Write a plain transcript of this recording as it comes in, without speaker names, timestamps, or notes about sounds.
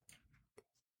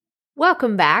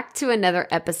Welcome back to another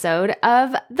episode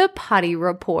of the Potty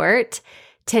Report.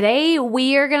 Today,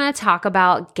 we are going to talk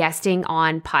about guesting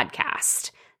on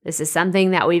podcasts. This is something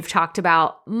that we've talked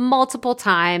about multiple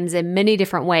times in many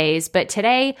different ways, but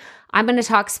today I'm going to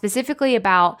talk specifically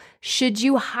about should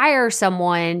you hire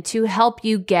someone to help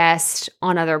you guest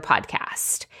on other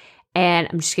podcasts? And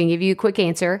I'm just going to give you a quick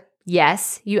answer.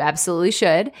 Yes, you absolutely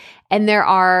should. And there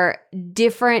are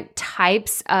different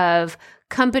types of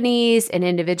companies and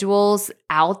individuals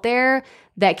out there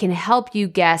that can help you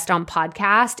guest on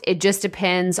podcast. It just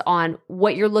depends on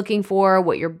what you're looking for,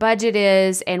 what your budget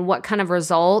is, and what kind of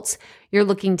results you're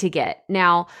looking to get.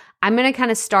 Now, I'm going to kind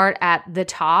of start at the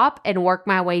top and work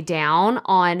my way down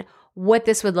on what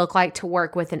this would look like to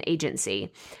work with an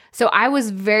agency. So I was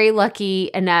very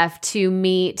lucky enough to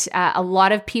meet a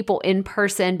lot of people in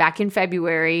person back in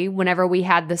February whenever we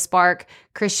had the Spark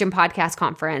Christian Podcast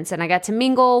Conference. And I got to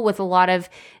mingle with a lot of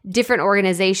different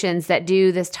organizations that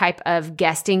do this type of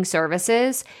guesting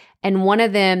services. And one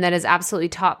of them that is absolutely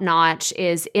top notch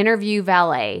is Interview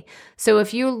Valet. So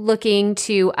if you're looking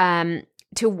to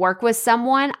work with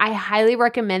someone, I highly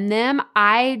recommend them.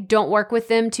 I don't work with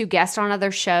them to guest on other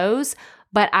shows,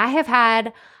 but I have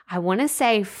had, I want to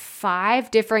say 5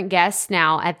 different guests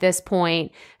now at this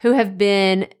point who have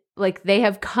been they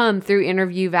have come through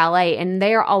Interview Valet, and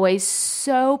they are always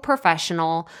so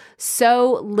professional,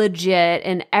 so legit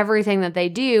in everything that they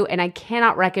do. And I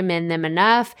cannot recommend them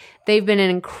enough. They've been an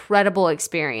incredible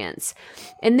experience.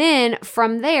 And then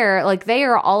from there, they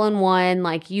are all in one,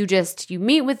 you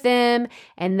meet with them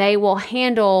and they will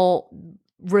handle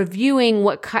reviewing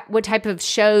what type of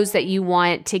shows that you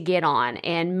want to get on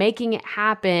and making it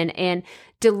happen and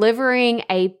delivering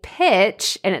a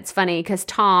pitch. And it's funny because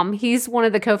Tom, he's one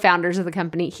of the co-founders of the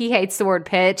company. He hates the word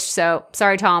pitch. So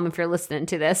sorry, Tom, if you're listening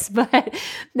to this, but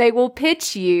they will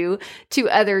pitch you to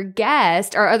other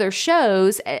guests or other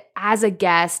shows as a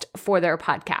guest for their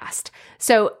podcast.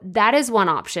 So that is one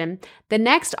option. The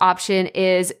next option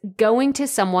is going to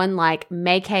someone like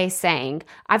May-Kay Sang.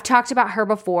 I've talked about her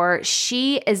before.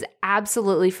 She is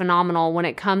absolutely phenomenal when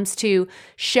it comes to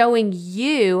showing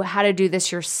you how to do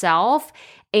this yourself.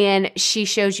 And she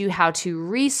shows you how to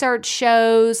research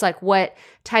shows, what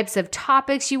types of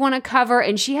topics you want to cover.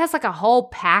 And she has a whole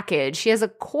package. She has a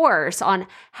course on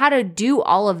how to do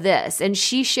all of this. And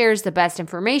she shares the best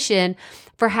information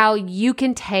for how you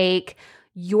can take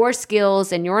your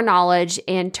skills and your knowledge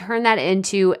and turn that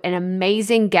into an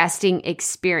amazing guesting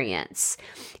experience.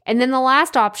 And then the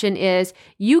last option is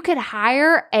you could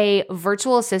hire a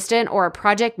virtual assistant or a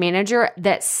project manager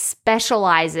that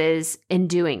specializes in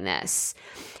doing this.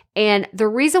 And the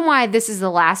reason why this is the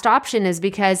last option is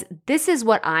because this is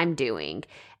what I'm doing.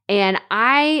 And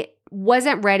I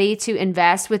wasn't ready to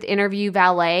invest with Interview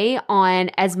Valet on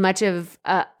as much of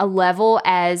a level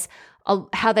as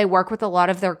how they work with a lot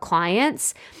of their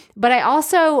clients. But I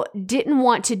also didn't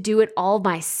want to do it all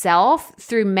myself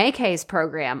through May-Kay's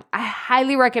program. I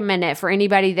highly recommend it for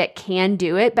anybody that can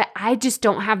do it, but I just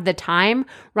don't have the time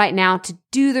right now to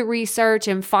do the research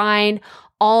and find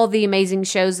all the amazing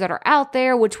shows that are out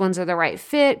there, which ones are the right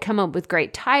fit, come up with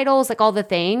great titles, all the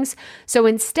things. So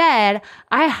instead,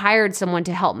 I hired someone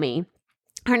to help me.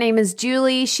 Her name is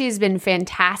Julie. She's been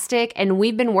fantastic, and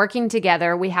we've been working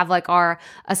together. We have our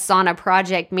Asana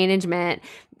project management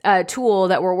tool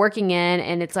that we're working in,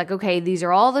 and it's okay, these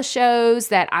are all the shows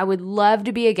that I would love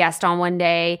to be a guest on one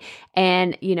day,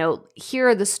 and here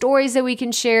are the stories that we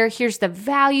can share. Here's the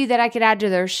value that I could add to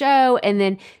their show, and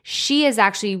then she is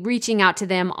actually reaching out to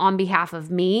them on behalf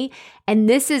of me. And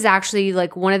this is actually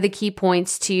one of the key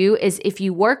points too, is if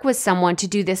you work with someone to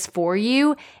do this for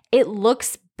you, it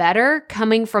looks better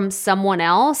coming from someone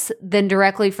else than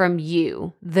directly from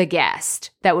you, the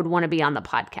guest that would want to be on the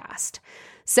podcast.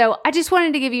 So I just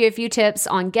wanted to give you a few tips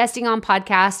on guesting on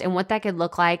podcasts and what that could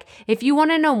look like. If you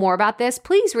want to know more about this,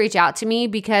 please reach out to me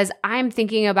because I'm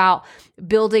thinking about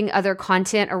building other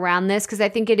content around this because I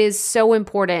think it is so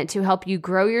important to help you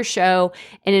grow your show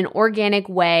in an organic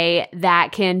way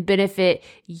that can benefit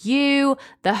you,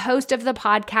 the host of the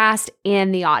podcast,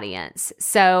 and the audience.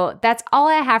 So that's all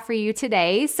I have for you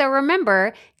today. So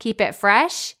remember, keep it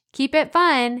fresh, keep it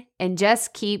fun, and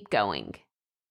just keep going.